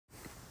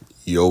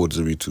Yo, what's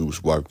up, YouTube? It's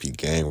YBP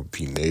Gang,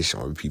 YBP Nation,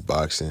 YBP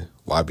Boxing,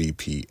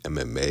 YBP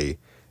MMA.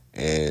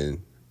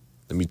 And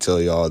let me tell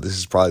y'all, this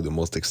is probably the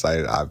most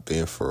excited I've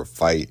been for a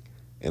fight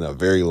in a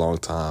very long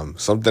time.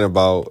 Something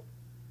about,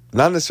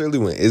 not necessarily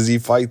when Izzy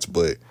fights,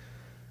 but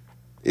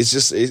it's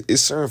just,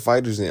 it's certain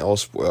fighters in all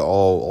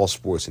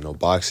sports,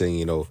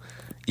 boxing,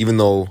 even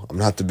though I'm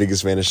not the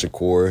biggest fan of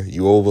Shakur,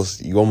 you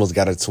almost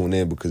got to tune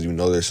in because you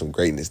know there's some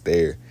greatness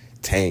there.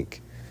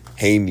 Tank,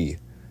 Haney,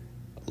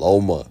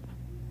 Loma.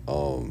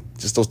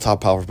 Just those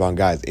top power-bound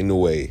guys,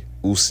 Inoue,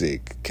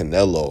 Usyk,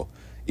 Canelo.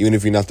 Even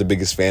if you're not the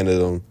biggest fan of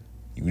them,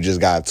 you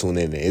just gotta tune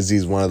in.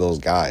 Izzy's one of those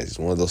guys. He's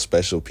one of those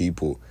special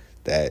people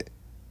that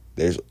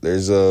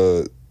there's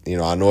a,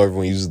 I know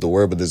everyone uses the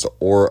word, but there's an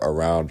aura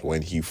around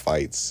when he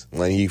fights.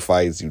 When he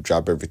fights, you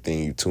drop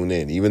everything, you tune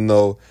in. Even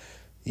though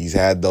he's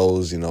had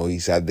those,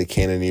 he's had the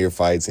Cannonier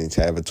fights and he's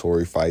had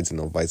Vittori fights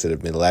and fights that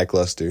have been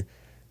lackluster.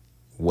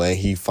 When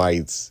he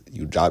fights,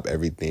 you drop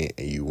everything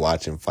and you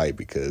watch him fight,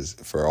 because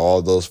for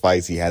all those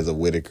fights, he has a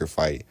Whitaker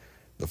fight,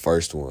 the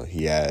first one.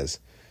 He has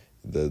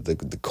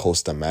the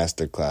Costa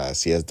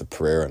Masterclass. He has the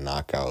Pereira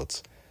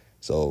knockouts.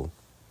 So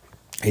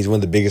he's one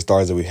of the biggest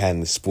stars that we've had in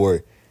the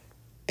sport.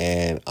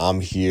 And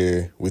I'm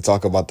here. We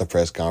talk about the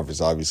press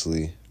conference,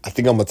 obviously. I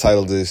think I'm going to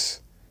title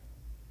this,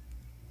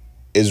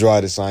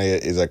 Israel Adesanya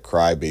is a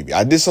crybaby.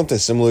 I did something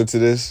similar to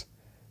this.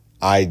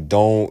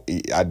 Don't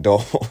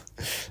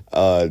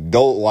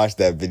watch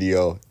that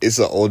video. It's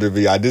an older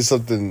video. I did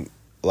something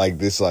like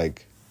this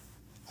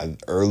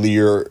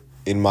earlier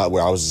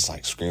where I was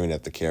just screaming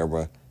at the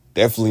camera.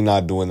 Definitely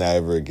not doing that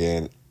ever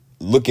again.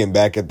 Looking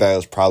back at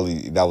that,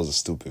 that was a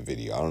stupid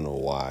video. I don't know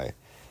why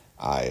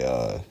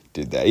I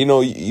did that.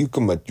 You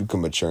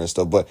can mature and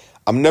stuff, but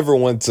I'm never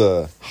one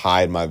to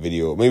hide my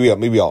video.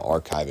 Maybe I'll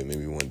archive it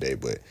maybe one day,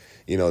 but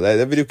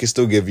that video can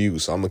still give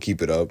views, so I'm gonna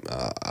keep it up.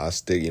 I'll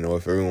stick.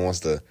 If everyone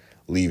wants to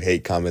leave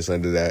hate comments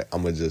under that,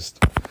 I'm gonna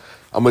just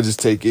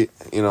take it,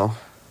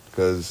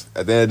 because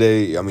at the end of the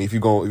day, if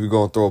you're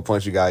gonna throw a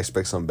punch, you gotta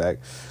expect something back.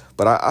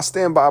 But I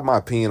stand by my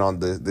opinion on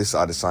this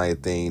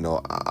Adesanya thing.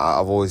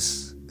 I've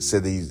always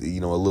said that he's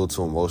a little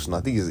too emotional.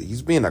 I think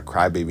he's being a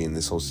crybaby in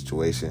this whole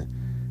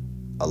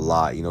situation a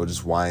lot.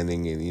 Just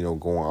whining and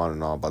going on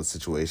and on about the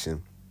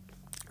situation.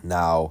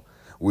 Now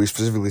we're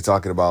specifically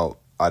talking about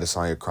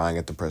Adesanya crying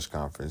at the press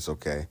conference.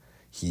 Okay,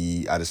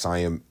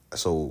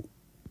 so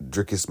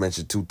Drickus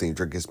mentioned two things.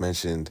 Drickus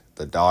mentioned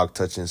the dog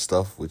touching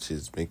stuff, which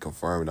has been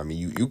confirmed.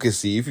 You can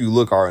see, if you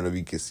look hard enough,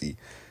 you can see.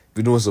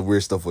 Been doing some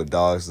weird stuff with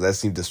dogs. That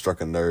seemed to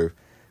struck a nerve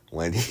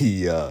when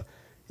he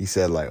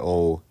said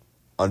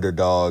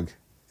underdog,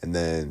 and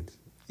then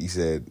he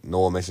said no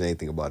one mentioned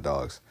anything about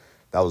dogs.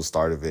 That was the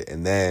start of it.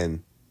 And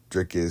then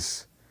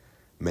Drickus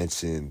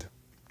mentioned,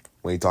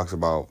 when he talks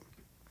about,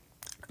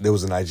 there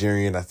was a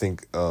Nigerian, I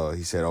think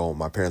he said,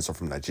 my parents are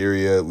from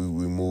Nigeria.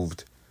 We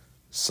moved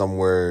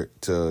somewhere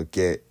to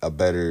get a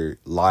better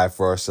life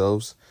for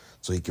ourselves,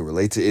 so he can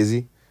relate to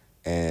Izzy.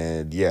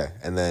 And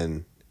and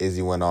then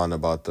Izzy went on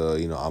about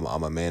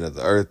I'm a man of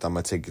the earth. I'm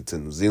going to take it to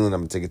New Zealand. I'm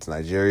going to take it to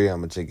Nigeria. I'm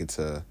going to take it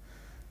to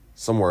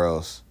somewhere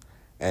else.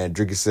 And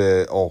Drickus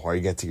said, are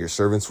you going to take your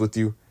servants with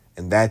you?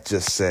 And that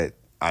just set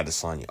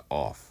Adesanya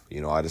off.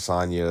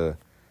 Adesanya,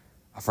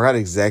 I forgot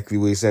exactly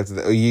what he said after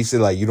that. He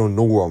said, you don't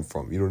know where I'm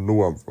from. You don't know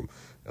where I'm from.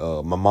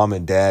 My mom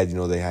and dad,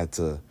 they had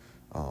to,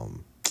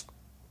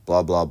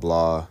 blah, blah,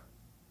 blah.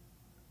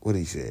 What did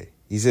he say?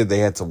 He said they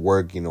had to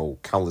work,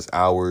 countless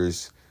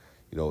hours.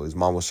 His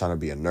mom was trying to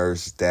be a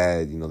nurse. His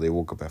dad, they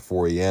woke up at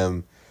 4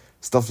 a.m.,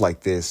 stuff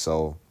like this.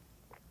 So,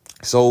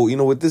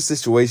 with this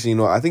situation,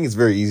 I think it's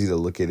very easy to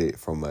look at it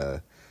from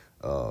a,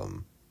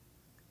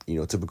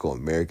 typical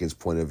American's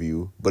point of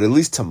view. But at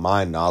least to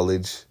my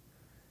knowledge,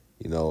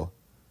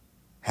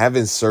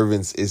 having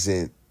servants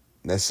isn't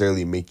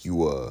necessarily make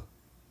you a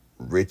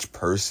rich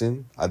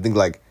person. I think,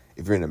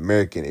 if you're an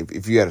American,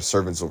 if you had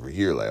servants over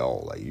here,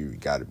 you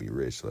got to be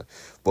rich.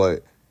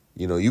 But,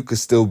 you could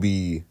still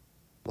be,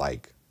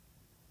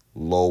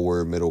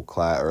 lower middle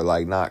class or,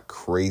 not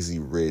crazy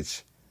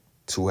rich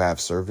to have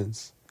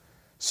servants.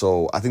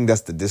 So I think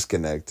that's the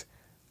disconnect.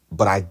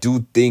 But I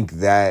do think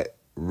that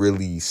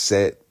really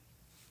set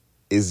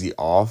Izzy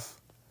off,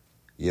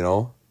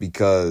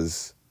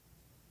 because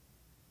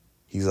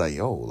he's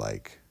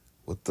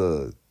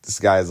this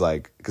guy's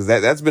because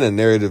that's been a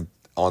narrative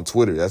on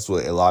Twitter. That's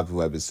what a lot of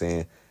people have been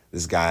saying.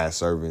 This guy has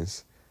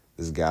servants,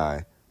 this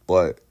guy.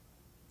 But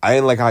I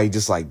didn't like how he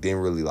just didn't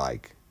really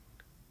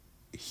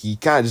he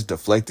kind of just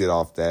deflected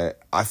off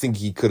that. I think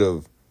he could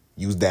have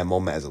used that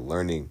moment as a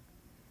learning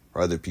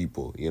for other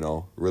people,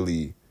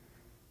 really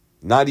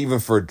not even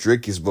for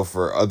Drickus, but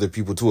for other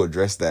people to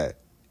address that,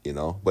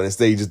 But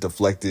instead he just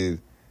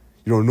deflected,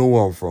 you don't know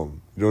where I'm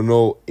from. You don't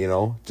know,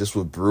 just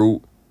with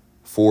brute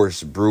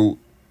force,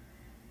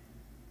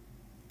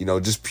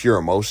 just pure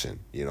emotion,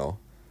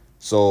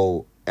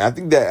 So I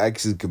think that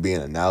actually could be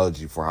an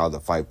analogy for how the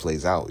fight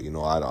plays out.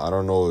 I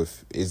don't know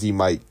if Izzy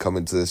might come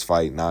into this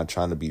fight not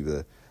trying to be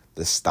the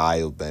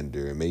style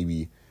bender and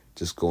maybe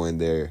just go in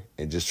there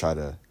and just try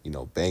to,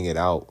 bang it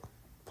out.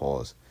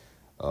 Pause.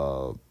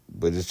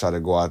 but just try to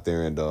go out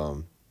there and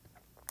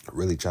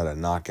really try to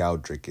knock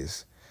out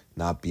Dricus,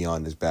 not be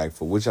on his back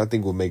foot, which I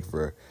think will make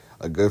for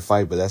a good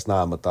fight. But that's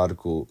not a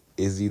methodical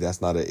Izzy.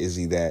 That's not a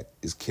Izzy that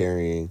is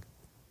carrying,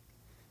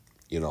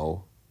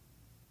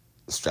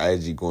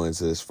 strategy going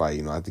into this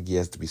fight. I think he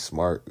has to be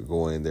smart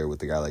going in there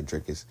with a guy like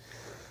Dricus.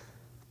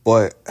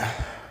 But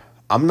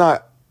I'm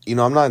not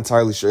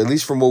entirely sure. At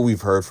least from what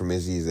we've heard from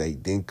Izzy is that he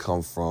didn't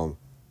come from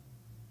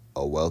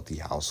a wealthy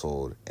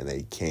household, and that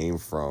he came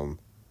from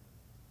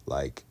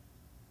like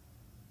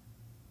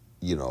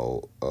he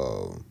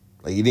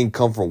didn't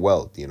come from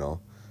wealth.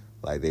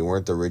 Like they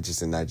weren't the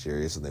richest in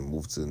Nigeria, so they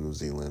moved to New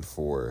Zealand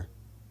for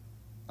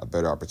a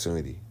better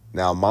opportunity.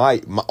 Now, my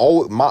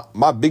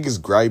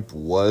biggest gripe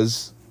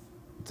was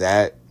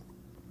that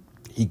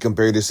he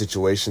compared his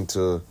situation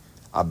to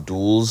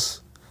Abdul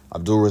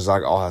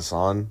Razak Al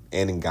Hassan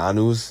and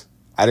Ngannou's.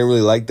 I didn't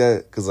really like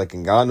that because like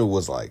Ngannou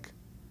was like,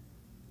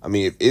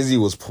 if Izzy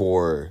was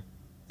poor,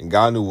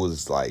 Ngannou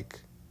was like,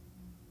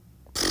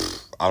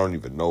 I don't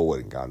even know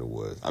what Ngannou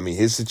was.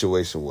 His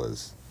situation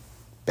was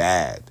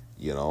bad.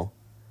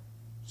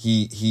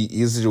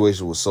 His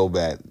situation was so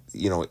bad.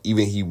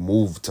 Even he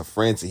moved to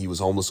France and he was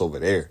homeless over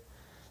there.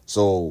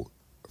 So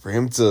for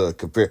him to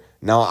compare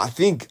now, I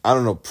think I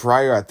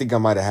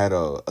might have had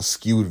a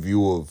skewed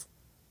view of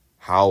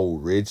how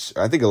rich.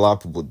 I think a lot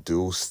of people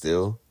do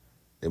still.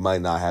 They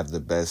might not have the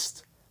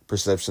best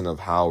perception of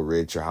how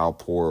rich or how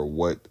poor or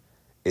what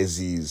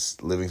Izzy's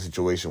living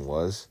situation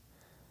was.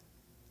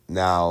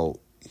 Now,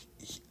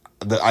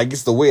 I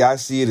guess the way I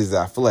see it is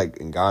that I feel like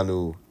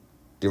Ngannou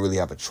didn't really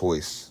have a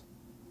choice.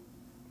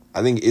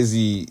 I think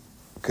Izzy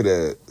could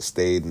have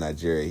stayed in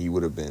Nigeria. He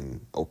would have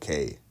been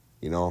okay,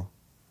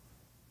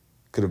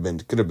 Could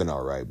have been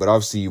all right. But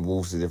obviously he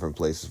moves to different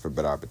places for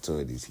better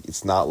opportunities.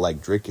 It's not like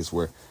Dricus,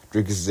 where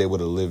Dricus is able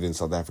to live in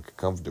South Africa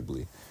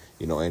comfortably,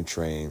 and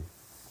train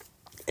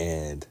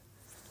and,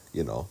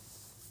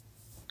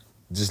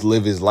 just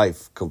live his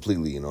life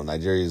completely.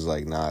 Nigeria is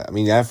like not.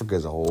 Africa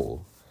as a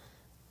whole,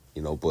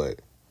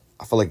 but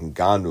I feel like in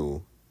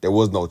Ngannou, there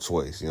was no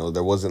choice.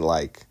 There wasn't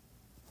like,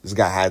 this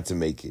guy had to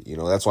make it.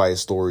 That's why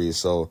his story is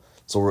so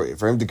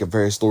for him to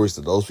compare his stories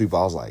to those people,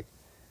 I was like,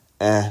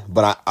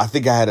 but I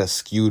think I had a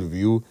skewed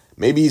view.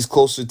 Maybe he's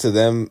closer to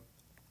them.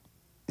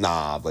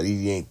 Nah, but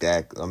he ain't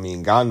that.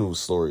 Ngannou's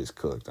story is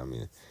cooked.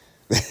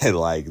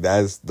 Like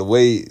that's the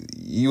way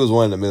he was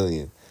one in a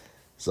million.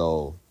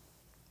 So,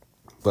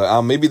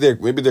 but maybe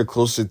they're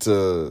closer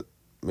to.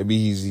 Maybe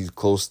he's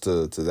close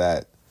to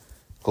that,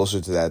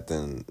 closer to that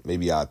than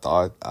maybe I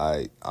thought.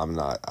 I'm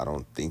not. I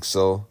don't think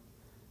so.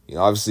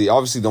 Obviously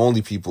the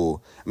only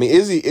people.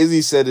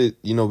 Izzy said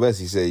it. Best.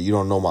 He said, "You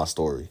don't know my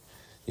story."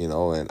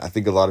 And I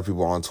think a lot of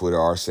people on Twitter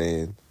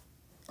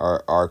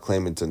are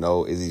claiming to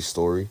know Izzy's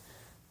story.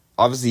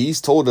 Obviously, he's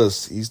told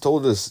us,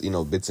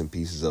 bits and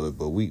pieces of it,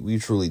 but we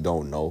truly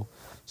don't know.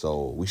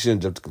 So we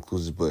shouldn't jump to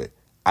conclusions. But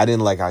I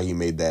didn't like how he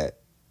made it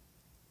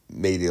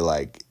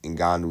like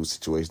Ngannou's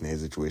situation and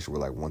his situation were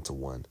like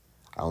 1-to-1.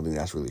 I don't think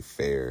that's really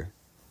fair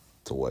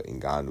to what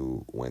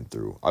Ngannou went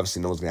through.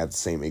 Obviously, no one's gonna have the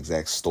same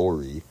exact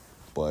story,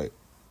 but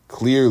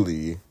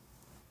clearly,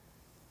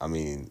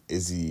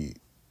 Izzy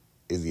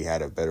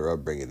had a better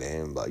upbringing than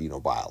him, but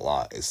by a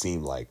lot. It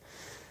seemed like,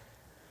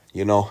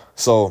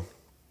 so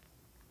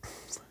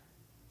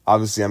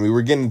obviously,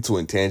 we're getting into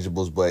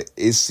intangibles, but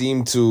it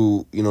seemed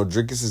to,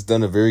 Dricus has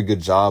done a very good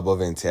job of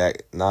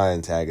not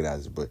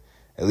antagonizing, but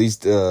at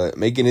least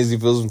making Izzy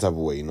feel some type of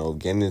way,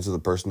 getting into the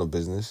personal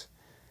business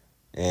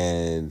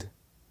and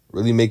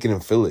really making him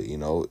feel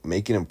it,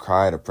 making him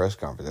cry at a press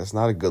conference. That's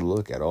not a good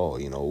look at all,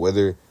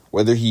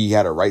 whether he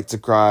had a right to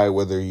cry,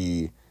 whether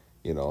he,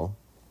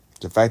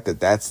 the fact that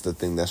that's the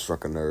thing that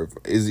struck a nerve.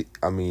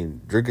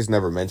 Dricus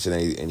never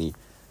mentioned any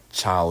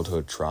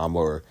childhood trauma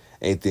or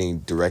anything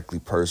directly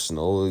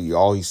personal.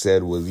 All he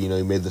said was, he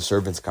made the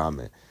servants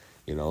comment,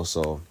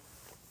 so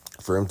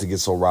for him to get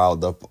so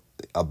riled up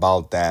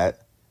about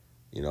that,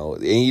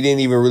 and he didn't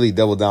even really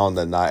double down on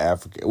the not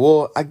African.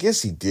 Well, I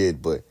guess he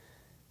did, but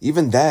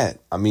even that,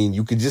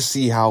 you could just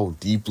see how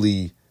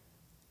deeply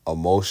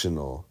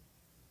emotional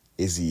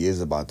Izzy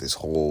is about this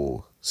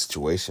whole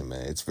situation,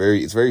 man. It's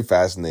very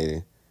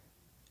fascinating.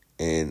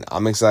 And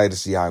I'm excited to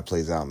see how it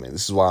plays out, man.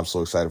 This is why I'm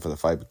so excited for the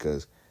fight,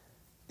 because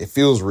it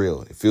feels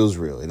real. It feels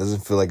real. It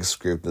doesn't feel like a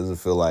script. It doesn't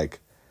feel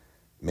like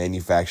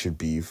manufactured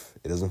beef.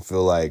 It doesn't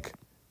feel like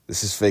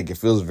this is fake. It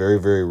feels very,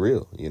 very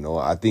real.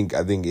 I think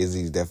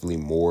Izzy's definitely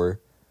more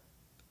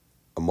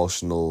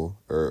emotionally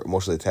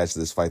attached to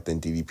this fight than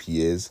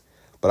DDP is.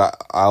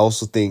 But I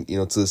also think,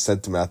 to the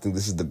sentiment, I think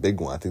this is the big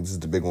one. I think this is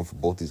the big one for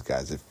both these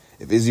guys. If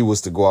Izzy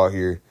was to go out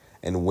here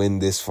and win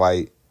this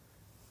fight,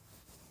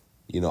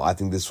 I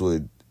think this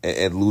would,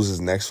 and lose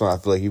his next one, I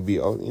feel like he'd be,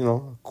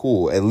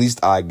 cool. At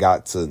least I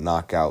got to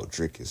knock out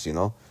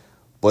Dricus,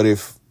 But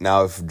if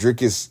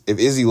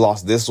Izzy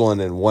lost this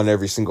one and won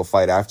every single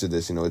fight after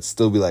this, it'd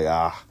still be like,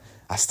 I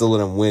still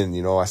let him win,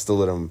 I still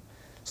let him.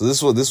 So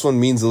this one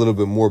means a little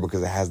bit more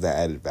because it has that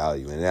added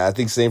value. And I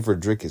think same for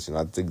Dricus,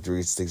 I think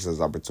Dricus takes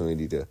his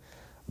opportunity to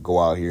go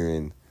out here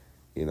and,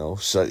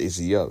 shut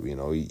Izzy up.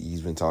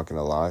 He's been talking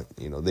a lot.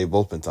 They've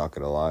both been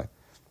talking a lot.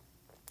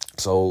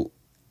 So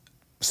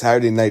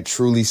Saturday night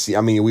truly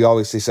we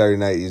always say Saturday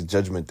night is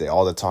judgment day.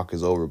 All the talk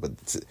is over, but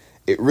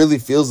it really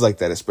feels like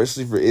that,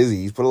 especially for Izzy.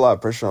 He's put a lot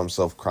of pressure on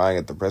himself crying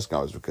at the press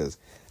conference because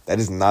that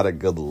is not a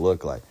good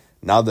look. Like,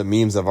 now the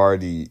memes have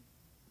already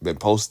been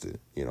posted,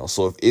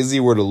 So if Izzy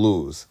were to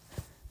lose,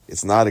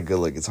 it's not a good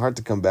look. It's hard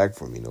to come back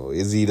from,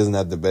 Izzy doesn't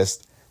have the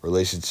best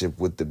relationship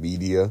with the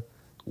media,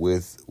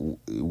 with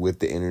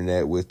the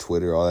internet, with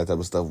Twitter, all that type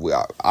of stuff.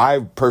 I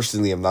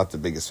personally am not the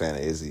biggest fan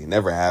of Izzy.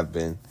 Never have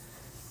been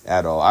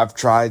at all. I've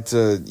tried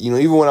to,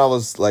 even when I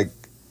was like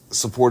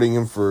supporting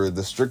him for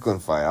the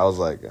Strickland fight, I was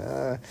like,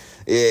 yeah,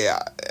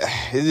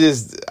 it's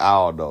just, I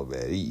don't know,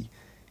 man.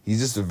 He's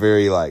just a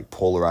very like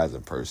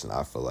polarizing person.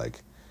 I feel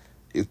like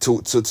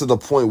to the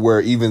point where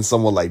even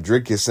someone like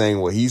Drick is saying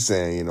what he's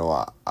saying,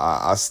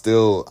 I'm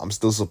still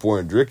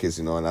supporting Drickus,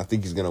 and I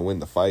think he's gonna win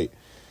the fight.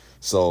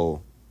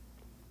 So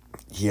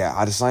yeah,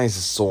 Adesanya is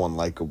so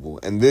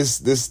unlikable, and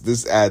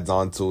this adds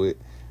on to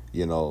it,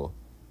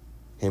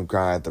 him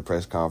crying at the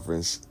press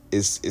conference.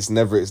 It's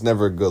never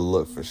a good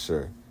look for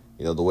sure.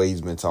 The way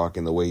he's been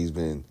talking, the way he's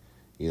been,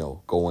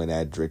 going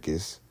at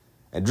Drickus.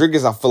 And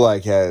Drickus, I feel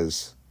like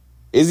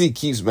Izzy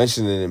keeps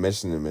mentioning it.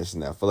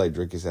 I feel like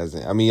Drickus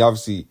hasn't.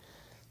 Obviously,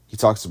 he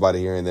talks about it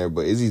here and there,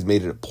 but Izzy's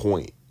made it a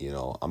point.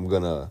 I'm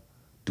gonna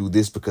do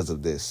this because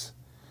of this.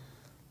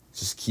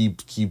 Just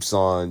keeps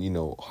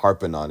on,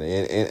 harping on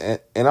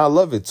it, and I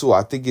love it too.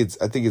 I think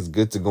it's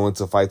good to go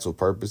into fights with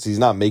purpose. He's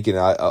not making it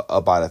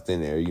up out of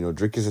thin air.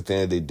 Drickus at the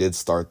end, they did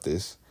start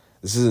this.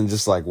 This isn't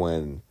just like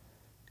when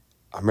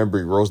I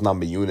remember Rose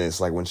Namajunas,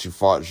 like when she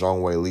fought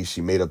Zhang Weili,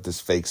 she made up this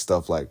fake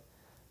stuff like,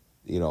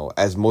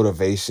 as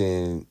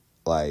motivation,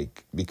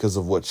 like because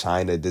of what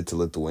China did to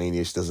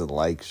Lithuania. She doesn't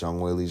like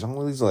Zhang Weili. Zhang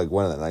Weili's like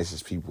one of the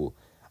nicest people,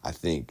 I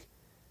think.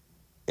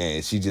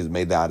 And she just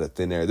made that out of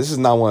thin air. This is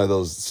not one of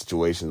those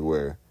situations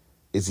where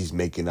Izzy's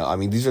making up.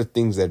 These are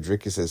things that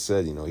Drickus has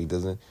said. He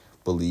doesn't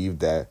believe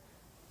that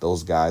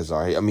those guys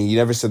are. He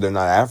never said they're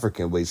not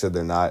African, but he said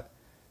they're not,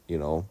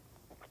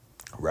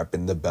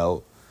 repping the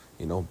belt,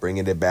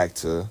 bringing it back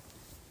to,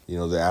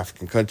 the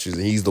African countries.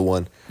 And he's the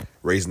one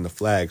raising the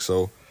flag.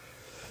 So,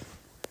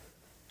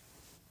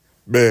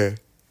 man,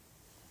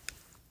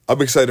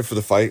 I'm excited for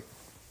the fight,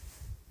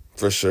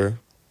 for sure.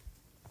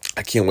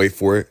 I can't wait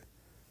for it.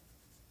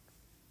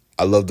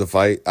 I love the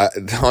fight.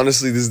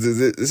 Honestly,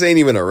 this ain't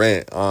even a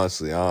rant.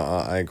 Honestly,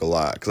 I ain't gonna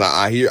lie, because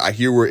I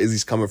hear where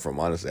Izzy's coming from.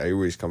 Honestly, I hear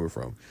where he's coming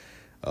from.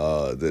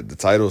 The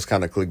title is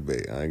kind of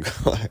clickbait. I ain't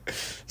gonna lie.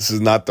 This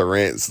is not the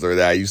rants that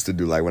I used to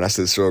do. Like when I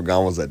said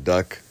Shogun was a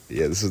duck.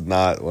 Yeah, this is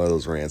not one of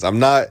those rants. I'm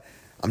not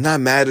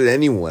mad at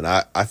anyone.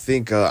 I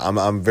think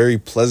I'm very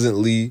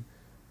pleasantly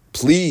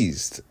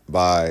pleased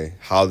by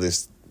how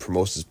this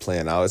promotion is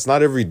playing out. It's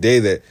not every day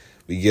that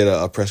we get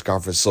a press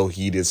conference so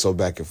heated, so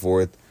back and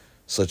forth.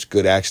 Such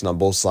good action on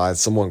both sides.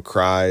 Someone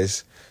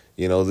cries.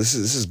 This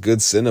is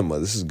good cinema.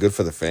 This is good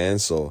for the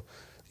fans. So,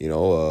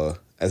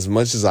 as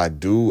much as I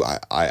do,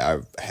 I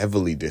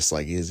heavily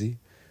dislike Izzy.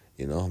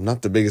 I'm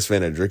not the biggest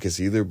fan of Drickus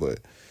either, but,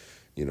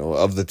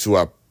 of the two,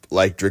 I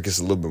like Drickus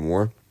a little bit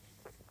more.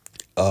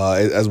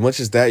 As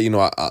much as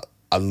that,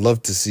 I'd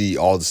love to see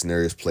all the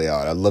scenarios play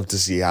out. I'd love to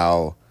see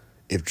how,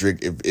 if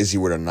Izzy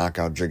were to knock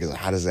out Drickus,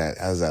 how does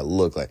that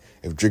look? Like,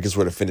 if Drickus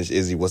were to finish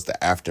Izzy, what's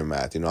the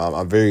aftermath?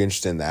 I'm very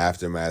interested in the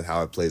aftermath,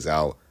 how it plays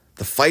out.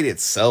 The fight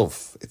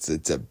itself, it's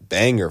a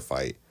banger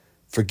fight.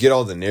 Forget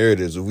all the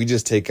narratives. If we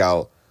just take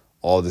out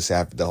all this,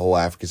 the whole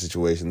African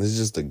situation, this is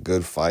just a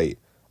good fight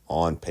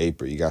on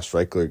paper. You got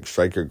striker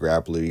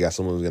grappler. You got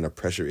someone who's gonna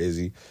pressure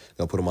Izzy,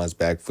 gonna put him on his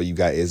back foot. You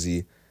got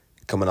Izzy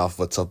coming off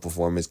of a tough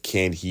performance.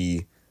 Can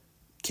he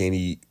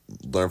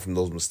learn from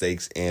those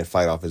mistakes and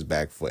fight off his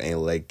back foot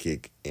and leg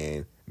kick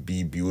and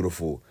be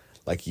beautiful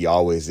like he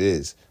always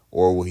is?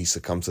 Or will he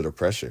succumb to the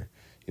pressure?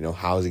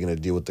 How is he going to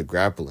deal with the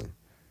grappling?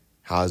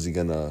 How is he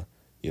going to,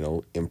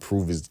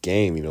 improve his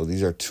game?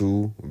 These are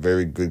two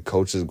very good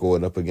coaches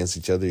going up against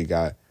each other. You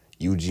got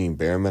Eugene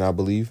Behrman, I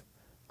believe.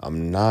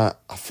 I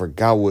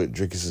forgot what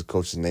Drickus'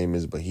 coach's name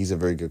is, but he's a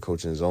very good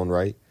coach in his own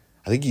right.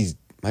 I think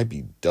might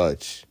be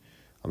Dutch.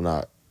 I'm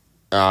not,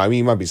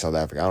 he might be South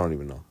African. I don't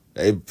even know.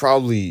 It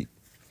probably,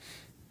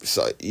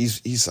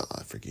 he's South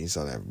African. He's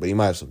South African, but he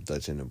might have some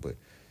Dutch in him. But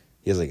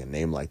he has like a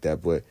name like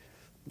that. But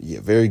yeah,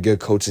 very good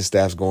coaching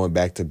staffs going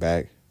back to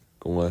back,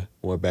 going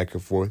back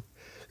and forth,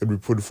 and we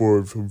putting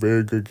forward some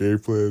very good game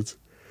plans.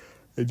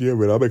 And yeah,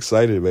 man, I'm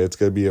excited, man. It's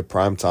gonna be a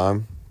prime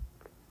time.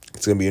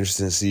 It's gonna be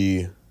interesting to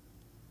see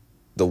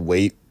the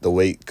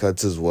weight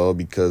cuts as well,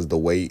 because the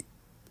weight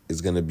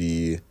is gonna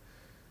be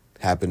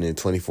happening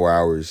 24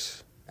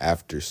 hours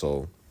after.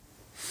 So.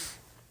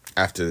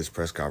 After this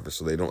press conference,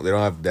 so they don't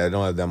have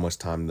that much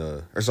time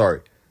to. Or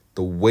sorry,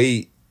 the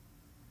weight.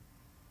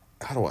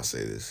 How do I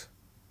say this?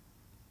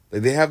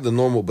 Like, they have the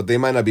normal, but they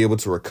might not be able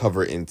to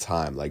recover in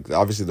time. Like,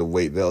 obviously the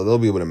weight, they'll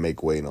be able to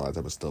make weight and all that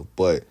type of stuff,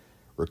 but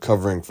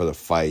recovering for the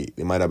fight,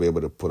 they might not be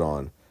able to put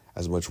on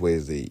as much weight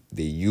as they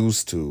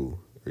used to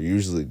or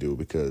usually do,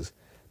 because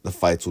the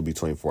fights will be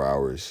 24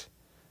 hours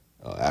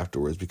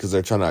afterwards because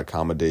they're trying to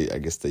accommodate, I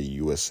guess, the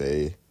U.S.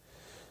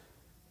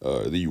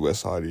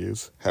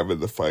 audience having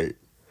the fight.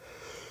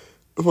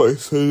 The fight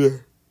Sunday.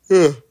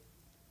 Yeah.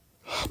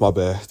 My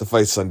bad. The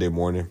fight Sunday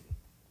morning.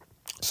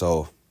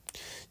 So,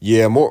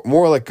 yeah,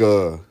 more like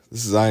I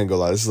ain't gonna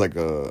lie, this is like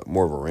a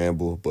more of a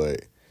ramble,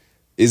 but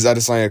is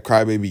Adesanya a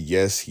crybaby?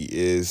 Yes, he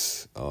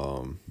is.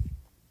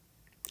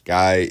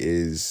 Guy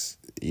is,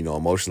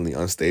 emotionally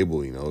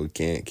unstable,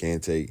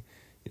 can't take,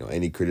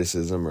 any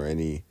criticism or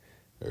any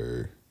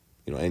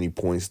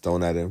points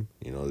thrown at him.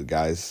 The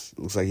guy's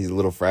looks like he's a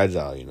little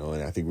fragile,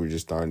 and I think we're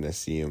just starting to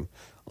see him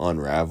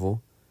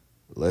unravel.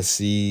 Let's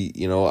see,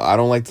 I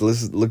don't like to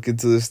look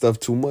into this stuff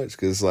too much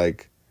because,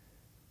 like,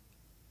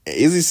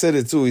 Izzy said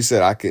it too. He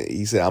said,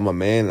 I'm a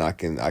man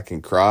and I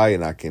can cry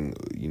and I can,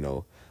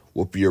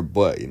 whoop your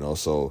butt,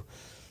 So,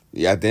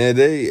 yeah, at the end of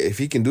the day, if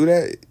he can do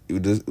that,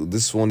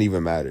 this won't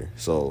even matter.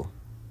 So,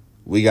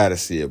 we got to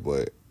see it,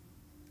 but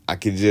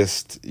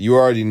you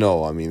already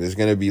know. I mean, there's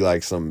going to be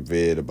like some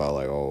vid about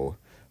like, oh,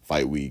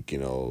 fight week,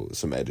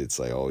 some edits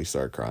like, oh, he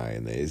started crying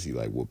and then Izzy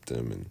like whooped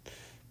him and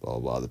blah,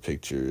 blah, the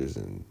pictures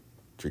and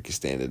Tricky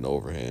standing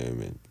over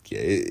him. And yeah,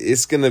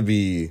 it's going to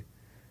be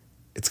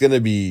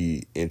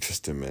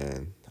interesting,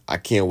 man. I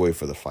can't wait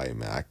for the fight,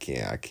 man. I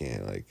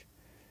can't like,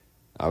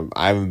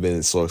 I haven't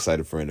been so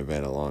excited for an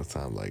event in a long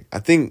time. Like, I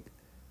think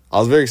I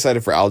was very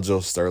excited for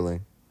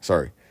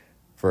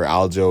for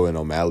Aljo and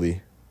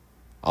O'Malley.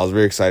 I was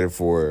very excited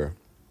for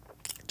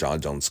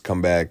John Jones'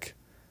 comeback.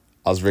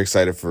 I was very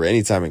excited for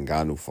any time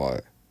Ngannou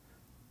fought.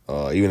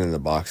 Even in the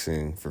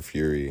boxing for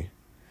Fury.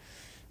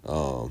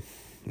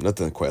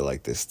 Nothing quite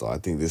like this, though. I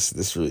think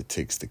this really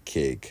takes the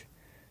cake.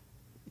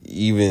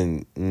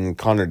 Even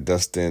Connor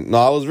Dustin. No,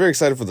 I was very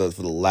excited for the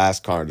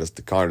last Connor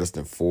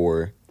Dustin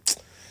 4.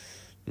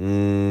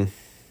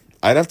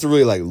 I'd have to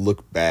really like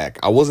look back.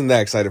 I wasn't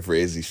that excited for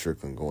Izzy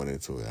Strickland going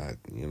into it.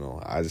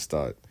 I just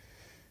thought,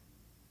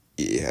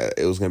 yeah,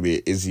 it was gonna be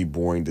an Izzy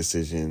boring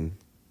decision,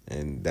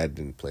 and that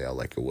didn't play out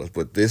like it was.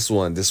 But this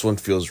one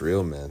feels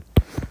real, man.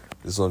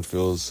 This one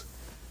feels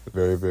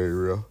very, very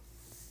real.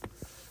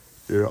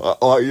 I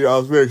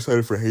was very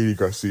excited for Haiti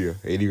Garcia.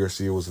 Haiti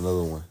Garcia was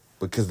another one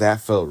because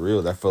that felt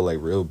real. That felt like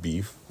real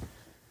beef,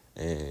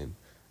 and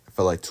I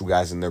felt like two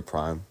guys in their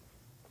prime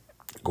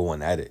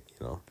going at it.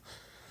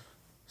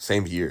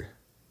 Same year.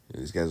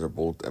 These guys are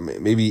both. I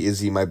mean, maybe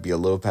Izzy might be a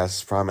little past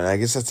his prime, and I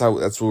guess that's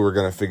what we're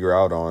gonna figure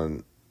out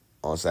on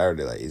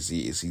Saturday. Like, is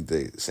he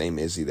the same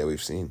Izzy that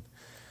we've seen?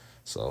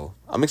 So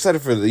I'm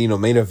excited for the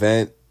main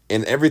event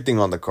and everything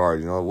on the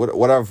card.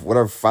 What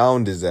I've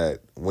found is that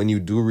when you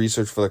do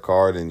research for the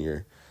card and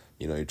you're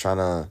trying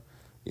to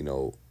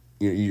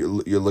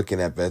you're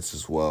looking at bets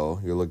as well.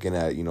 You're looking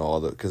at all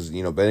the because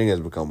betting has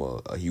become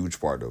a huge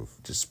part of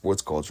just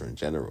sports culture in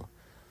general.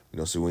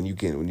 So when you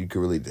can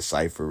really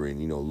decipher and,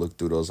 look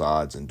through those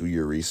odds and do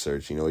your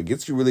research, it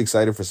gets you really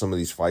excited for some of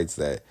these fights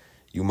that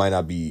you might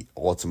not be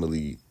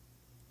ultimately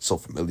so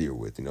familiar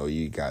with.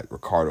 You got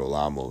Ricardo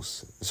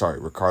Ramos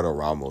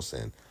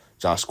and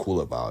Josh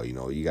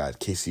Kulabau. You got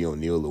Casey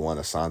O'Neill,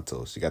 Luana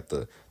Santos. You got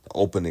the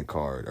opening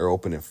card or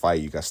opening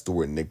fight. You got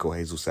Stuart Nico,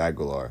 Jesus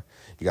Aguilar.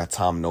 You got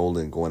Tom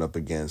Nolan going up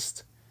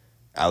against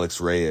Alex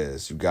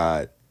Reyes. You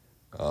got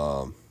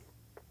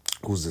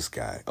who's this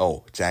guy?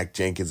 Oh, Jack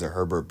Jenkins or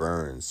Herbert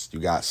Burns. You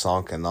got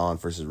Song Kanon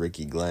versus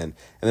Ricky Glenn.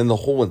 And then the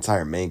whole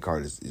entire main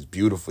card is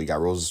beautiful. You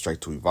got Rosenstrike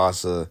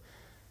Tuivasa,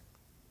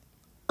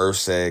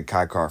 Urseg,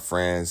 Kai Car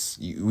France.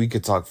 We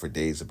could talk for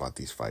days about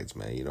these fights,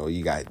 man.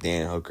 You got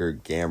Dan Hooker,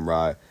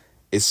 Gamrot.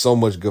 It's so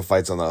much good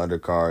fights on the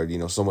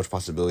undercard. So much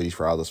possibilities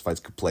for how those fights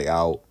could play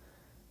out.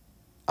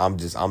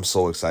 I'm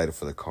so excited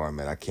for the card,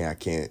 man. I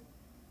can't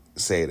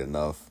say it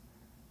enough.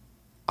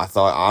 I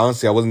thought,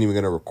 honestly, I wasn't even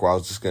going to record. I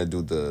was just going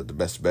to do the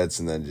best bets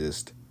and then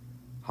just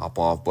hop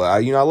off. But, I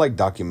like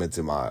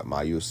documenting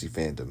my UFC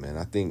fandom, man.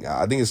 I think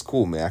it's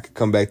cool, man. I could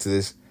come back to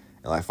this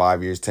in like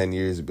 5 years, 10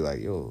 years and be like,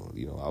 yo,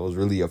 I was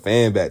really a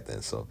fan back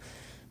then. So,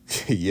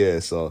 yeah,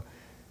 so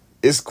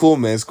it's cool,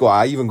 man. It's cool.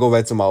 I even go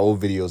back to my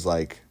old videos,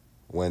 like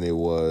when it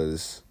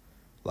was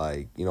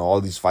like, all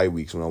these fight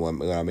weeks when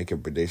I'm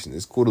making predictions.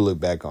 It's cool to look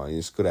back on.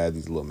 It's cool to have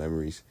these little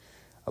memories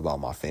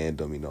about my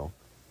fandom,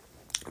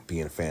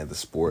 being a fan of the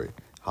sport.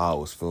 How I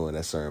was feeling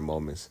at certain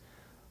moments.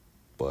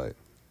 But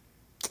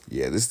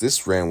yeah,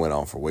 this rant went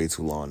on for way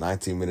too long.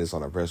 19 minutes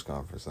on a press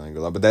conference. I ain't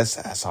gonna lie. But that's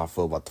how I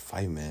feel about the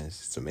fight, man.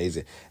 It's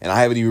amazing. And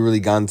I haven't even really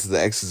gotten to the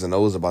X's and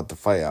O's about the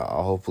fight.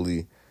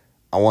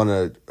 I want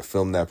to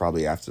film that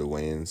probably after the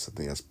weigh-ins. I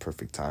think that's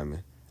perfect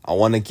timing. I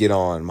want to get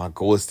on. My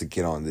goal is to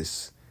get on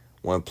this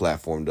one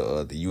platform,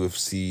 the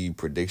UFC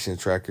prediction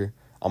tracker.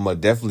 I'm gonna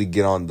definitely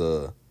get on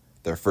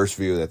their first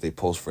video that they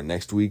post for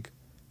next week.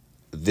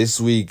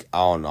 This week, I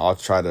don't know. I'll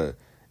try to.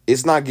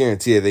 It's not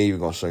guaranteed they even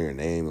gonna show your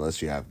name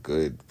unless you have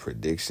good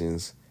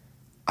predictions.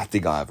 I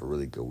think I'll have a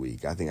really good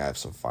week. I think I have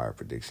some fire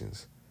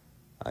predictions.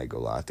 I ain't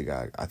gonna lie. I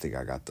think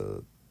I got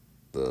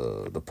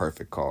the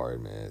perfect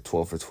card, man.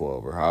 12 for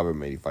 12 or however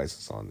many fights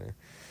it's on there.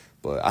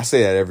 But I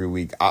say that every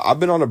week. I've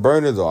been on a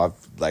burner though.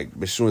 I've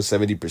been shooting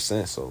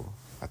 70%. So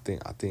I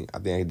think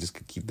I just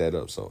could keep that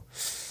up. So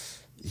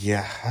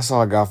Yeah, that's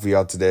all I got for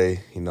y'all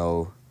today. I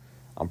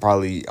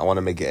want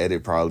to make an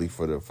edit probably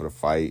for the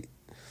fight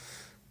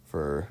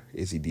for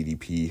Izzy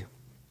DDP.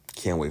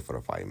 Can't wait for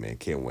the fight, man.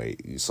 Can't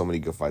wait. So many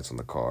good fights on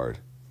the card.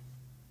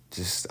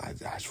 I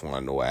just want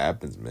to know what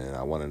happens, man.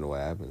 I want to know what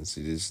happens.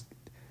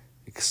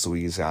 So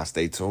we just gotta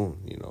stay tuned.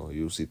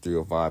 UFC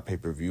 305 pay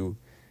per view.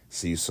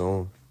 See you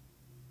soon.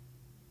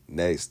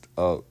 Next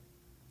up,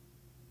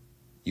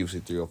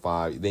 UFC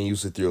 305. Then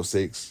UFC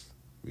 306.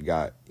 We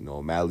got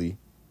O'Malley,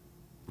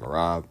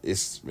 Marab.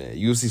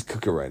 UFC's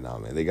cooking right now,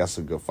 man. They got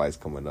some good fights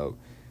coming up.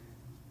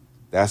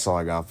 That's all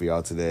I got for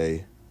y'all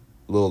today.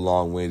 A little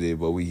long winded,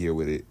 but we here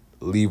with it.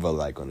 Leave a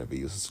like on the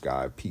video,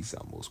 subscribe. Peace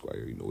out, Mo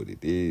Squire. You know what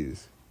it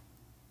is.